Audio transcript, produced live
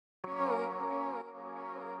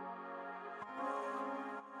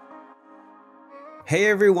Hey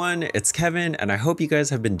everyone, it's Kevin and I hope you guys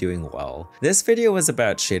have been doing well. This video is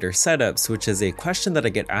about shader setups, which is a question that I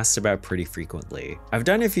get asked about pretty frequently. I've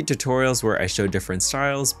done a few tutorials where I show different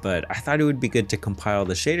styles, but I thought it would be good to compile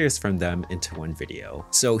the shaders from them into one video.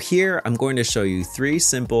 So here I'm going to show you 3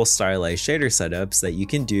 simple stylized shader setups that you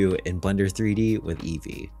can do in Blender 3D with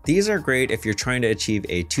Eevee. These are great if you're trying to achieve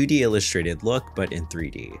a 2D illustrated look but in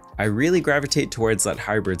 3D. I really gravitate towards that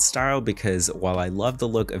hybrid style because while I love the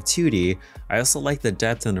look of 2D, I also like the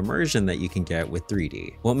depth and immersion that you can get with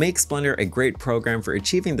 3D. What makes Blender a great program for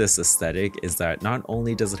achieving this aesthetic is that not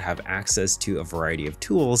only does it have access to a variety of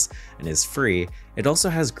tools and is free, it also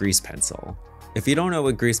has Grease Pencil. If you don't know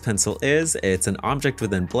what Grease Pencil is, it's an object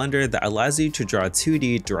within Blender that allows you to draw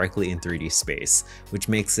 2D directly in 3D space, which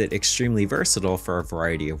makes it extremely versatile for a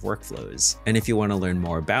variety of workflows. And if you want to learn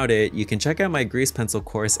more about it, you can check out my Grease Pencil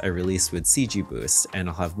course I released with CG Boost, and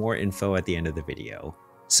I'll have more info at the end of the video.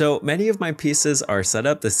 So many of my pieces are set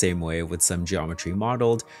up the same way with some geometry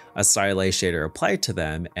modeled, a stylized shader applied to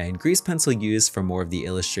them, and Grease Pencil used for more of the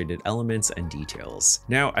illustrated elements and details.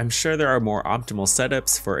 Now, I'm sure there are more optimal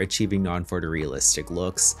setups for achieving non-photorealistic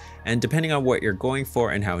looks, and depending on what you're going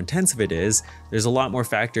for and how intensive it is, there's a lot more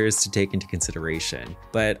factors to take into consideration.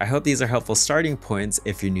 But I hope these are helpful starting points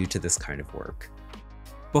if you're new to this kind of work.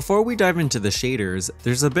 Before we dive into the shaders,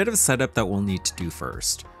 there's a bit of setup that we'll need to do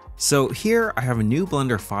first. So here I have a new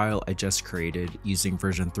Blender file I just created using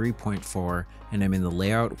version 3.4 and I'm in the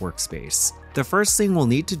layout workspace. The first thing we'll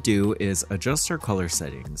need to do is adjust our color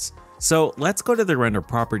settings. So let's go to the render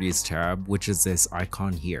properties tab, which is this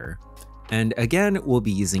icon here. And again, we'll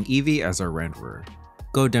be using Eevee as our renderer.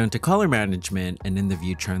 Go down to color management and in the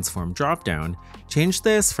view transform dropdown, change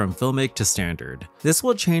this from filmic to standard. This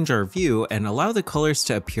will change our view and allow the colors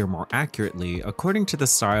to appear more accurately according to the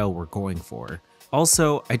style we're going for.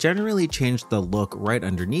 Also, I generally change the look right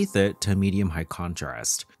underneath it to medium-high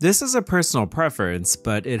contrast. This is a personal preference,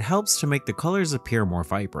 but it helps to make the colors appear more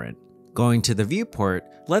vibrant. Going to the viewport,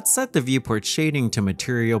 let's set the viewport shading to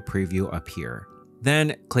material preview up here.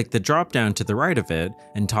 Then click the drop-down to the right of it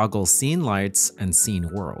and toggle Scene Lights and Scene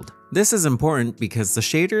World. This is important because the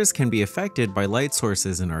shaders can be affected by light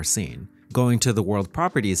sources in our scene. Going to the World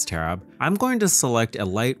Properties tab, I'm going to select a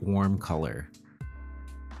light warm color.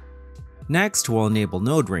 Next, we'll enable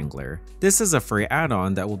Node Wrangler. This is a free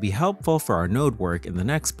add-on that will be helpful for our node work in the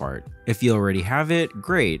next part. If you already have it,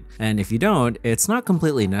 great, and if you don't, it's not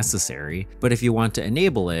completely necessary, but if you want to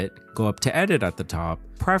enable it, go up to Edit at the top,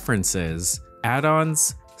 Preferences,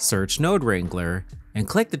 Add-ons, search Node Wrangler, and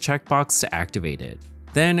click the checkbox to activate it.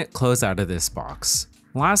 Then close out of this box.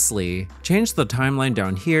 Lastly, change the timeline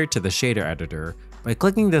down here to the shader editor by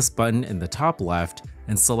clicking this button in the top left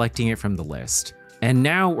and selecting it from the list. And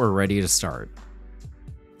now we're ready to start.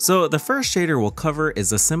 So the first shader we'll cover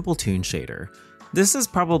is a simple Toon shader. This is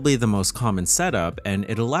probably the most common setup and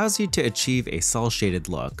it allows you to achieve a cel shaded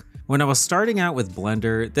look. When I was starting out with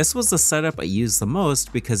Blender, this was the setup I used the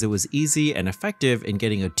most because it was easy and effective in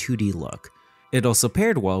getting a 2D look. It also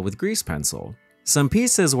paired well with Grease Pencil. Some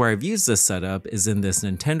pieces where I've used this setup is in this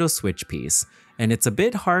Nintendo Switch piece, and it's a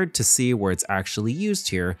bit hard to see where it's actually used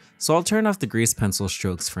here, so I'll turn off the Grease Pencil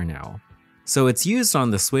strokes for now. So it's used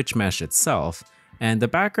on the switch mesh itself, and the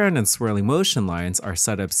background and swirling motion lines are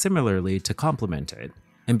set up similarly to complement it.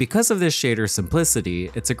 And because of this shader's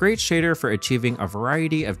simplicity, it's a great shader for achieving a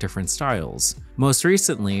variety of different styles. Most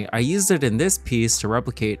recently, I used it in this piece to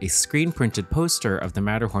replicate a screen-printed poster of the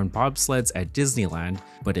Matterhorn bobsleds at Disneyland,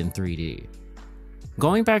 but in 3D.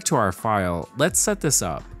 Going back to our file, let's set this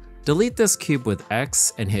up. Delete this cube with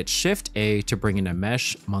X and hit Shift-A to bring in a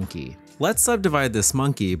mesh monkey. Let's subdivide this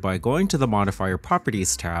monkey by going to the Modifier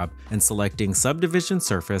Properties tab and selecting Subdivision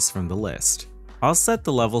Surface from the list. I'll set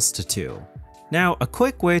the levels to 2. Now, a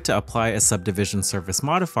quick way to apply a Subdivision Surface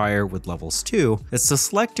modifier with levels 2 is to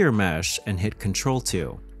select your mesh and hit Ctrl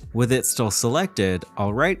 2. With it still selected,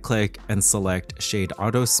 I'll right-click and select Shade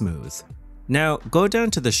Auto Smooth. Now, go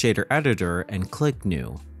down to the shader editor and click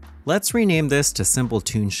New. Let's rename this to Simple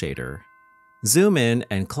Toon Shader. Zoom in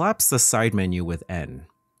and collapse the side menu with N.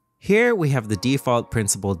 Here we have the default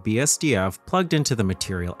principled BSDF plugged into the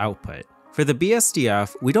material output. For the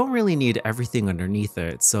BSDF, we don't really need everything underneath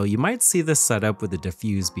it, so you might see this set up with a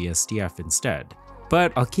diffuse BSDF instead.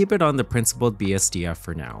 But I'll keep it on the principled BSDF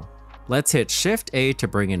for now. Let's hit Shift-A to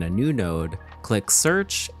bring in a new node, click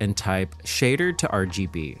Search, and type Shader to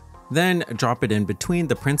RGB. Then drop it in between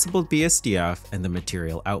the principled BSDF and the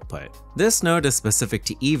material output. This node is specific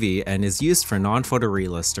to Eevee and is used for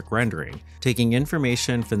non-photorealistic rendering, taking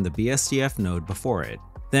information from the BSDF node before it.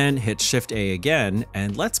 Then hit Shift-A again,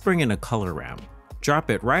 and let's bring in a color ramp. Drop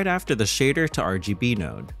it right after the shader to RGB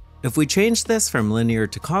node. If we change this from linear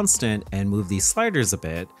to constant and move these sliders a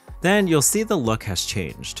bit, then you'll see the look has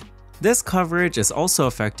changed. This coverage is also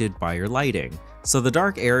affected by your lighting, so the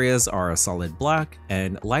dark areas are a solid black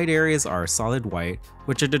and light areas are a solid white,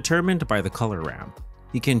 which are determined by the color ramp.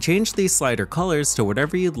 You can change these slider colors to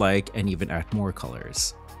whatever you'd like and even add more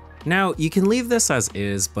colors. Now, you can leave this as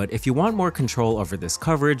is, but if you want more control over this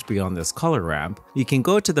coverage beyond this color ramp, you can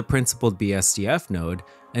go to the principled BSDF node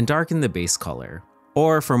and darken the base color.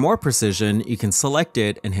 Or for more precision, you can select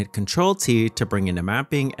it and hit Ctrl-T to bring in a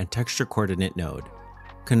mapping and texture coordinate node.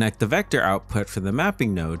 Connect the vector output for the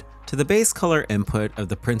mapping node to the base color input of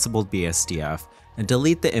the principled BSDF and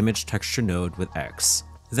delete the image texture node with X.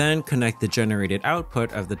 Then connect the generated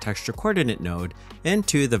output of the texture coordinate node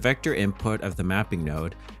into the vector input of the mapping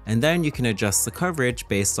node, and then you can adjust the coverage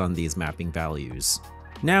based on these mapping values.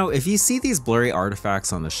 Now, if you see these blurry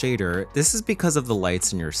artifacts on the shader, this is because of the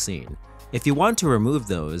lights in your scene. If you want to remove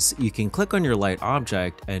those, you can click on your light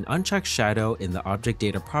object and uncheck Shadow in the Object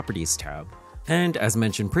Data Properties tab. And as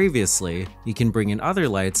mentioned previously, you can bring in other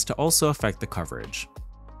lights to also affect the coverage.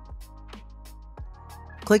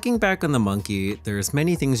 Clicking back on the monkey, there's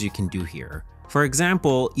many things you can do here. For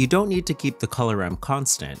example, you don't need to keep the color ramp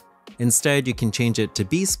constant. Instead, you can change it to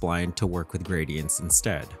B-spline to work with gradients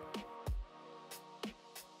instead.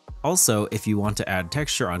 Also, if you want to add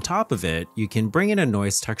texture on top of it, you can bring in a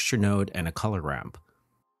noise texture node and a color ramp.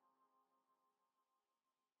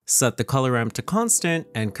 Set the color ramp to constant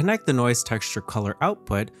and connect the noise texture color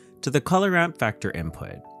output to the color ramp vector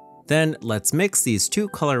input. Then let's mix these two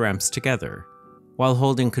color ramps together. While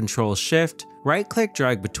holding Ctrl-Shift, right-click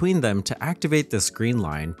drag between them to activate this green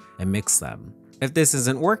line and mix them. If this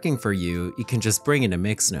isn't working for you, you can just bring in a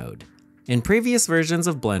mix node. In previous versions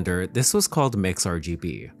of Blender, this was called Mix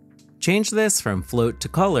RGB. Change this from float to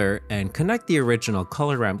color and connect the original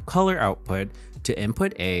color ramp color output to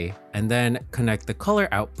input A, and then connect the color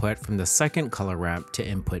output from the second color ramp to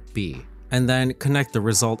input B. And then connect the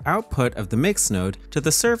result output of the mix node to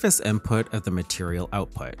the surface input of the material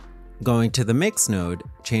output. Going to the mix node,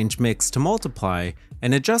 change mix to multiply,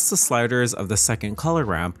 and adjust the sliders of the second color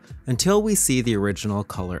ramp until we see the original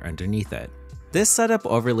color underneath it. This setup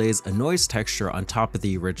overlays a noise texture on top of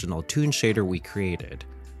the original Toon shader we created.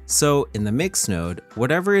 So in the mix node,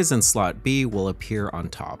 whatever is in slot B will appear on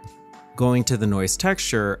top. Going to the noise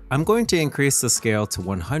texture, I'm going to increase the scale to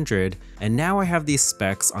 100, and now I have these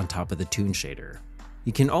specks on top of the Toon shader.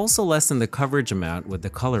 You can also lessen the coverage amount with the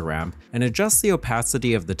color ramp and adjust the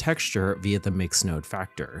opacity of the texture via the mix node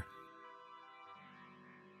factor.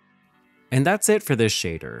 And that's it for this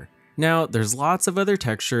shader. Now, there's lots of other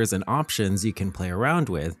textures and options you can play around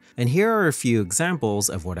with, and here are a few examples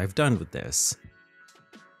of what I've done with this.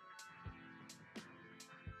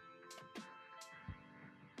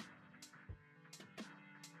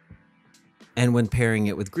 And when pairing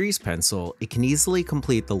it with Grease Pencil, it can easily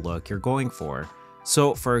complete the look you're going for.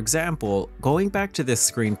 So for example, going back to this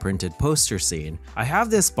screen printed poster scene, I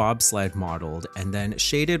have this bobsled modeled and then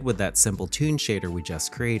shaded with that simple Toon shader we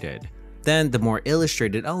just created. Then the more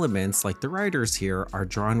illustrated elements like the riders here are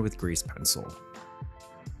drawn with Grease Pencil.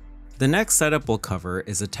 The next setup we'll cover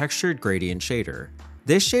is a textured gradient shader.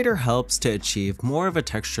 This shader helps to achieve more of a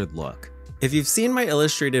textured look. If you've seen my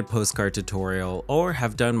illustrated postcard tutorial or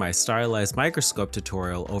have done my stylized microscope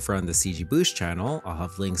tutorial over on the CG Boost channel, I'll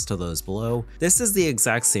have links to those below, this is the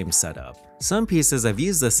exact same setup. Some pieces I've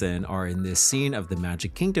used this in are in this scene of the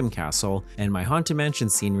Magic Kingdom castle and my Haunted Mansion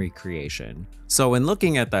scene recreation. So when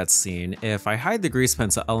looking at that scene, if I hide the grease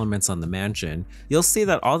pencil elements on the mansion, you'll see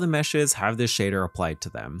that all the meshes have this shader applied to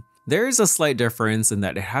them. There is a slight difference in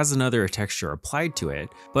that it has another texture applied to it,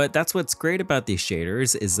 but that's what's great about these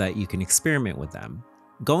shaders is that you can experiment with them.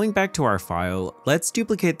 Going back to our file, let's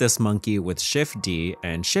duplicate this monkey with Shift D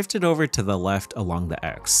and shift it over to the left along the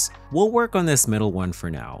X. We'll work on this middle one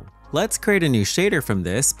for now. Let's create a new shader from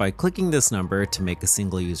this by clicking this number to make a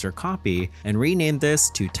single user copy and rename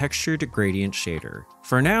this to Textured Gradient Shader.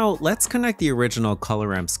 For now, let's connect the original color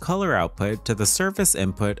ramp's color output to the surface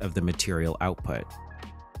input of the material output.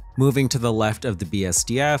 Moving to the left of the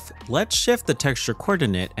BSDF, let's shift the texture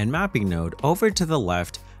coordinate and mapping node over to the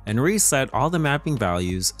left and reset all the mapping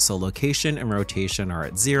values so location and rotation are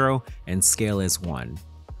at 0 and scale is 1.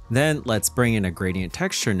 Then let's bring in a gradient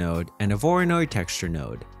texture node and a Voronoi texture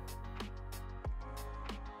node.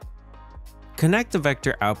 Connect the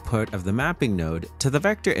vector output of the mapping node to the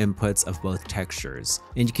vector inputs of both textures,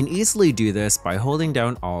 and you can easily do this by holding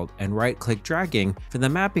down Alt and right-click dragging for the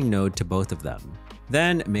mapping node to both of them.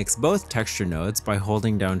 Then mix both texture nodes by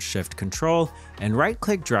holding down Shift Control and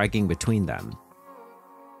right-click dragging between them.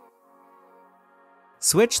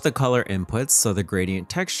 Switch the color inputs so the gradient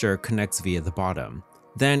texture connects via the bottom.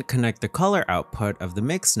 Then connect the color output of the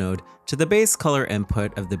mix node to the base color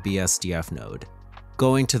input of the BSDF node.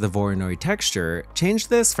 Going to the Voronoi texture, change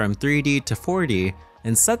this from 3D to 4D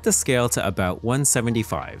and set the scale to about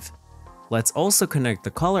 175. Let's also connect the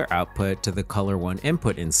color output to the color 1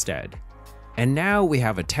 input instead. And now we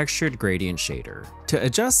have a textured gradient shader. To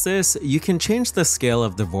adjust this, you can change the scale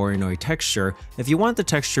of the Voronoi texture if you want the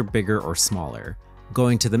texture bigger or smaller.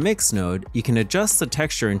 Going to the mix node, you can adjust the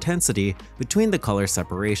texture intensity between the color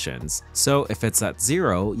separations. So if it's at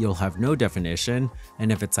 0, you'll have no definition, and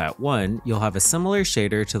if it's at 1, you'll have a similar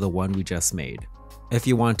shader to the one we just made. If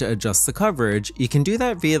you want to adjust the coverage, you can do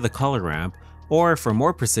that via the color ramp, or for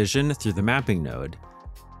more precision through the mapping node.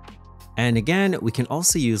 And again, we can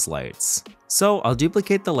also use lights. So I'll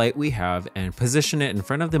duplicate the light we have and position it in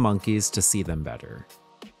front of the monkeys to see them better.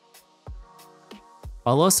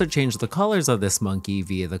 I'll also change the colors of this monkey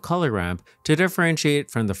via the color ramp to differentiate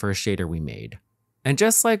from the first shader we made. And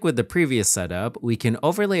just like with the previous setup, we can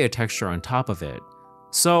overlay a texture on top of it.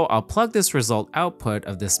 So I'll plug this result output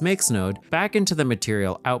of this mix node back into the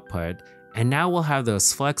material output, and now we'll have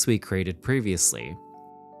those flecks we created previously.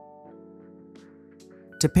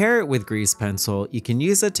 To pair it with grease pencil, you can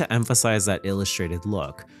use it to emphasize that illustrated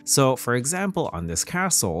look. So for example, on this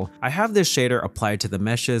castle, I have this shader applied to the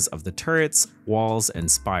meshes of the turrets, walls,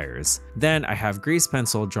 and spires. Then I have grease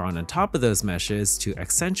pencil drawn on top of those meshes to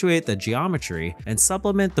accentuate the geometry and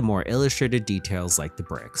supplement the more illustrated details like the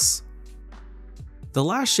bricks. The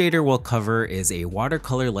last shader we'll cover is a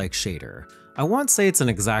watercolor-like shader. I won't say it's an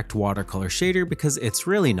exact watercolor shader because it's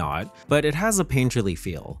really not, but it has a painterly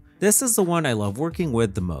feel. This is the one I love working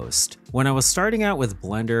with the most. When I was starting out with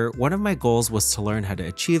Blender, one of my goals was to learn how to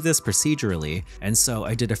achieve this procedurally, and so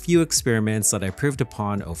I did a few experiments that I proved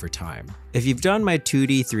upon over time. If you've done my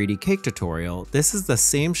 2D 3D cake tutorial, this is the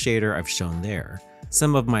same shader I've shown there.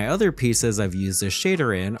 Some of my other pieces I've used this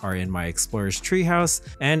shader in are in my Explorer's Treehouse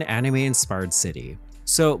and Anime Inspired City.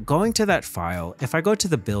 So going to that file, if I go to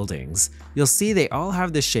the buildings, you'll see they all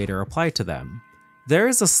have this shader applied to them. There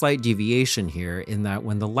is a slight deviation here in that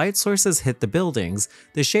when the light sources hit the buildings,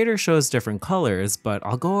 the shader shows different colors, but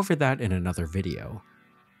I'll go over that in another video.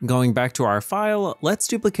 Going back to our file, let's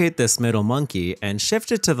duplicate this middle monkey and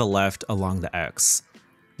shift it to the left along the X.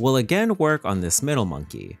 We'll again work on this middle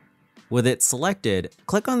monkey. With it selected,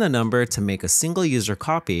 click on the number to make a single user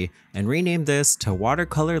copy and rename this to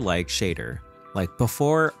Watercolor-Like Shader. Like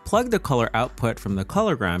before, plug the color output from the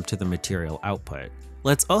color ramp to the material output.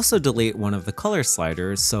 Let's also delete one of the color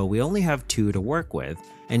sliders so we only have 2 to work with,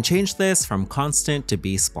 and change this from constant to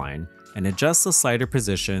B-spline, and adjust the slider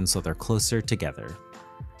position so they're closer together.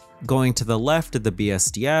 Going to the left of the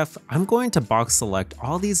BSDF, I'm going to box select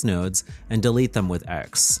all these nodes and delete them with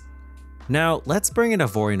X. Now let's bring in a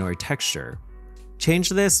Voronoi texture. Change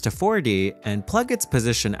this to 4D and plug its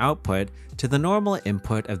position output to the normal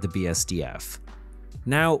input of the BSDF.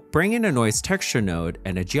 Now bring in a noise texture node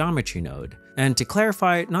and a geometry node. And to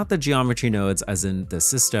clarify, not the geometry nodes as in the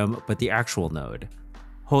system, but the actual node.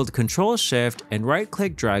 Hold Ctrl-Shift and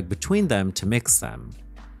right-click drag between them to mix them.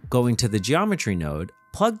 Going to the geometry node,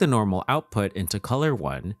 plug the normal output into color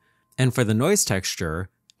 1, and for the noise texture,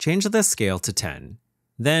 change the scale to 10.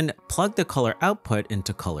 Then plug the color output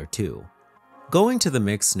into color 2. Going to the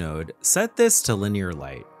mix node, set this to linear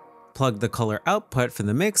light. Plug the color output from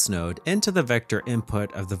the mix node into the vector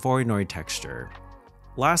input of the Voronoi texture.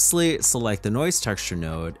 Lastly, select the noise texture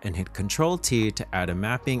node and hit Ctrl-T to add a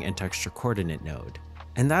mapping and texture coordinate node.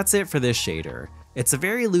 And that's it for this shader. It's a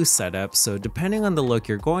very loose setup, so depending on the look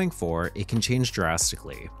you're going for, it can change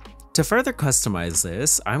drastically. To further customize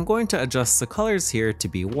this, I'm going to adjust the colors here to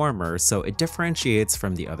be warmer so it differentiates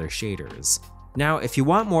from the other shaders. Now, if you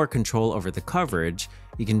want more control over the coverage,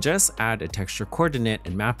 you can just add a texture coordinate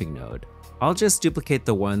and mapping node. I'll just duplicate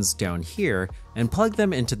the ones down here and plug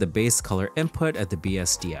them into the base color input at the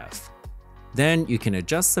BSDF. Then you can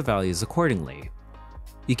adjust the values accordingly.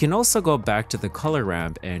 You can also go back to the color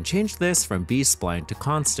ramp and change this from B-spline to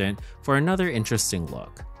constant for another interesting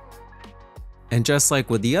look. And just like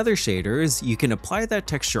with the other shaders, you can apply that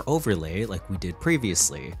texture overlay like we did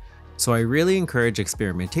previously. So I really encourage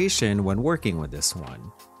experimentation when working with this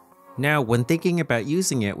one. Now, when thinking about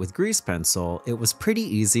using it with grease pencil, it was pretty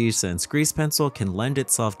easy since grease pencil can lend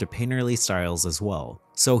itself to painterly styles as well.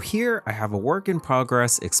 So here I have a work in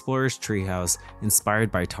progress Explorer's Treehouse inspired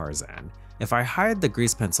by Tarzan. If I hide the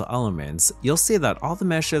grease pencil elements, you'll see that all the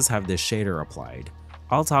meshes have this shader applied.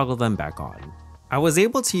 I'll toggle them back on. I was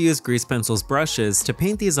able to use grease pencil's brushes to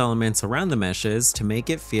paint these elements around the meshes to make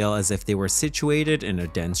it feel as if they were situated in a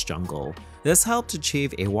dense jungle. This helped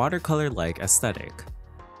achieve a watercolor-like aesthetic.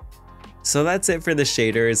 So that's it for the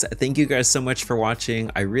shaders. Thank you guys so much for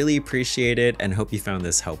watching. I really appreciate it and hope you found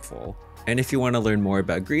this helpful. And if you want to learn more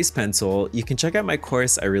about Grease Pencil, you can check out my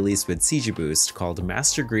course I released with CG Boost called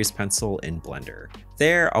Master Grease Pencil in Blender.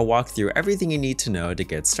 There, I'll walk through everything you need to know to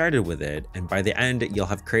get started with it, and by the end, you'll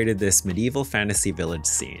have created this medieval fantasy village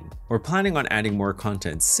scene. We're planning on adding more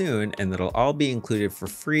content soon, and it'll all be included for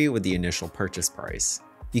free with the initial purchase price.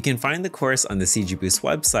 You can find the course on the CG Boost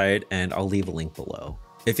website, and I'll leave a link below.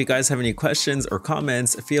 If you guys have any questions or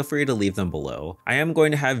comments, feel free to leave them below. I am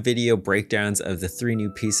going to have video breakdowns of the 3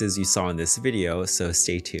 new pieces you saw in this video, so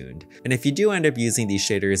stay tuned. And if you do end up using these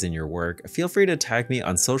shaders in your work, feel free to tag me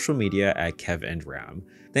on social media at KevAndRam.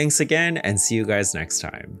 Thanks again, and see you guys next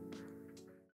time.